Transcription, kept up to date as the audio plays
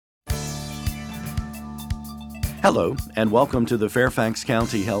Hello, and welcome to the Fairfax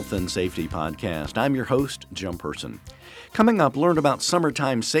County Health and Safety Podcast. I'm your host, Jim Person. Coming up, learn about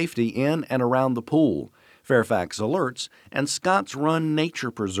summertime safety in and around the pool, Fairfax alerts, and Scotts Run Nature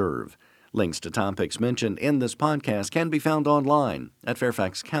Preserve. Links to topics mentioned in this podcast can be found online at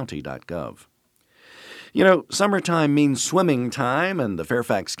fairfaxcounty.gov. You know, summertime means swimming time, and the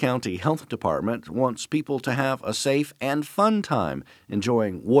Fairfax County Health Department wants people to have a safe and fun time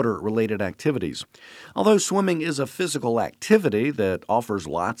enjoying water-related activities. Although swimming is a physical activity that offers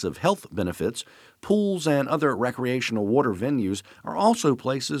lots of health benefits, pools and other recreational water venues are also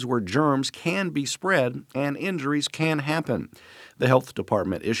places where germs can be spread and injuries can happen. The Health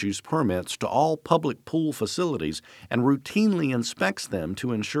Department issues permits to all public pool facilities and routinely inspects them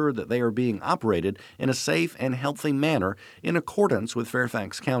to ensure that they are being operated in a safe and healthy manner in accordance with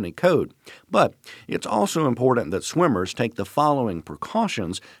Fairfax County Code. But it's also important that swimmers take the following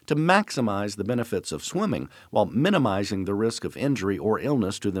precautions to maximize the benefits of swimming while minimizing the risk of injury or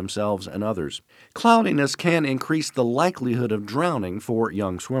illness to themselves and others. Cloudiness can increase the likelihood of drowning for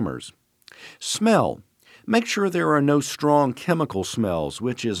young swimmers. Smell. Make sure there are no strong chemical smells,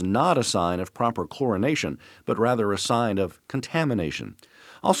 which is not a sign of proper chlorination, but rather a sign of contamination.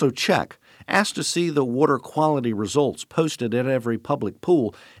 Also check. Ask to see the water quality results posted at every public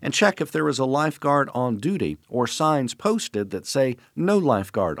pool, and check if there is a lifeguard on duty or signs posted that say no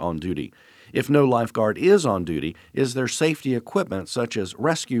lifeguard on duty. If no lifeguard is on duty, is there safety equipment such as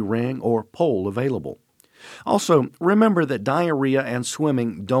rescue ring or pole available? Also, remember that diarrhea and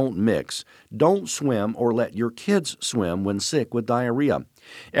swimming don't mix. Don't swim or let your kids swim when sick with diarrhea.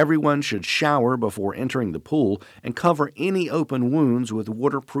 Everyone should shower before entering the pool and cover any open wounds with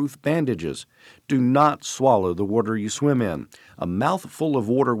waterproof bandages. Do not swallow the water you swim in. A mouthful of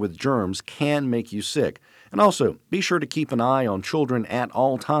water with germs can make you sick. And also, be sure to keep an eye on children at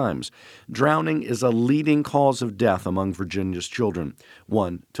all times. Drowning is a leading cause of death among Virginia's children,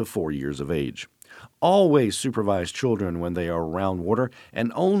 1 to 4 years of age. Always supervise children when they are around water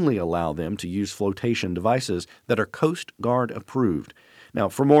and only allow them to use flotation devices that are Coast Guard approved. Now,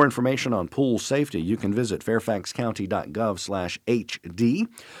 for more information on pool safety, you can visit fairfaxcounty.gov/HD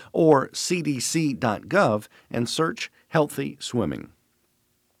or cdc.gov and search Healthy Swimming.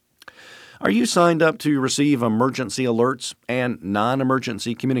 Are you signed up to receive emergency alerts and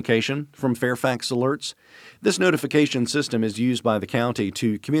non-emergency communication from Fairfax Alerts? This notification system is used by the county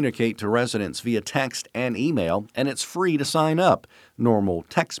to communicate to residents via text and email, and it's free to sign up. Normal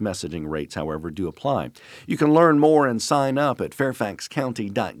text messaging rates, however, do apply. You can learn more and sign up at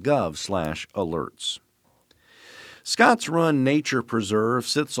fairfaxcounty.gov/alerts. Scotts Run Nature Preserve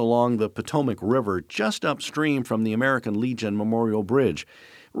sits along the Potomac River just upstream from the American Legion Memorial Bridge.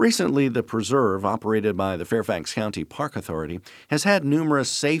 Recently, the preserve, operated by the Fairfax County Park Authority, has had numerous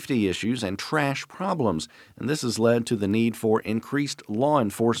safety issues and trash problems, and this has led to the need for increased law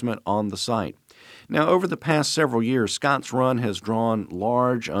enforcement on the site. Now, over the past several years, Scotts Run has drawn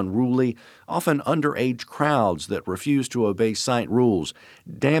large, unruly, often underage crowds that refuse to obey site rules,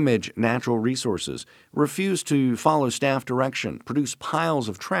 damage natural resources, refuse to follow staff direction, produce piles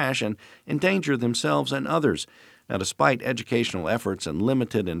of trash, and endanger themselves and others. Now, despite educational efforts and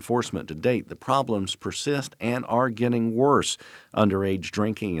limited enforcement to date, the problems persist and are getting worse. Underage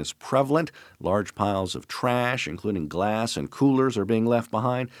drinking is prevalent. Large piles of trash, including glass and coolers, are being left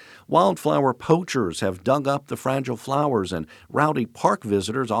behind. Wildflower poachers have dug up the fragile flowers, and rowdy park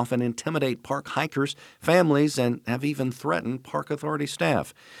visitors often intimidate park hikers, families, and have even threatened Park Authority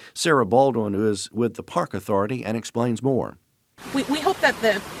staff. Sarah Baldwin is with the Park Authority and explains more. We hope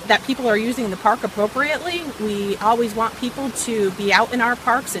that people are using the park appropriately. We always want people to be out in our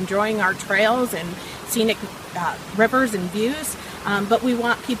parks, enjoying our trails and scenic rivers and views. But we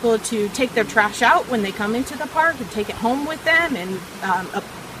want people to take their trash out when they come into the park and take it home with them and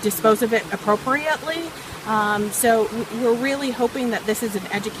dispose of it appropriately. So we're really hoping that this is an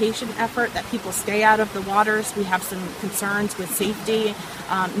education effort, that people stay out of the waters. We have some concerns with safety,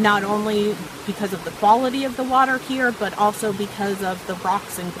 not only because of the quality of the water here, but also because of the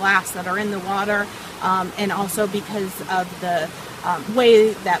rocks and glass that are in the water, and also because of the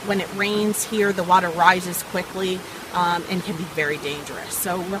way that when it rains here, the water rises quickly and can be very dangerous.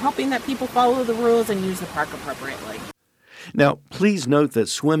 So we're hoping that people follow the rules and use the park appropriately. Now, please note that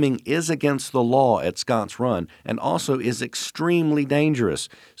swimming is against the law at Scotts Run and also is extremely dangerous.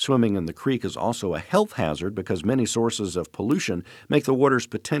 Swimming in the creek is also a health hazard because many sources of pollution make the waters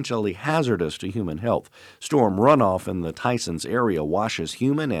potentially hazardous to human health. Storm runoff in the Tysons area washes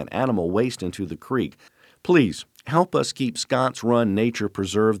human and animal waste into the creek. Please Help us keep Scotts Run Nature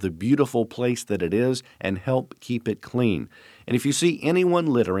Preserve the beautiful place that it is and help keep it clean. And if you see anyone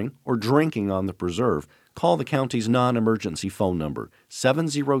littering or drinking on the preserve, call the county's non-emergency phone number,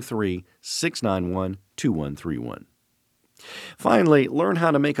 703-691-2131. Finally, learn how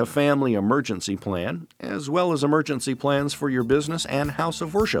to make a family emergency plan, as well as emergency plans for your business and house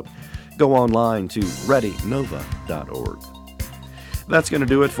of worship. Go online to readynova.org. That's going to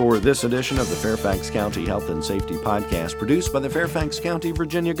do it for this edition of the Fairfax County Health and Safety Podcast, produced by the Fairfax County,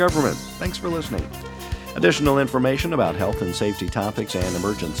 Virginia government. Thanks for listening. Additional information about health and safety topics and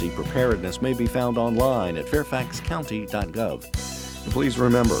emergency preparedness may be found online at fairfaxcounty.gov. And please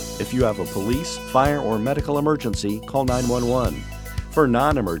remember, if you have a police, fire, or medical emergency, call 911. For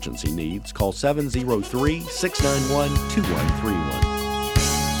non-emergency needs, call 703-691-2131.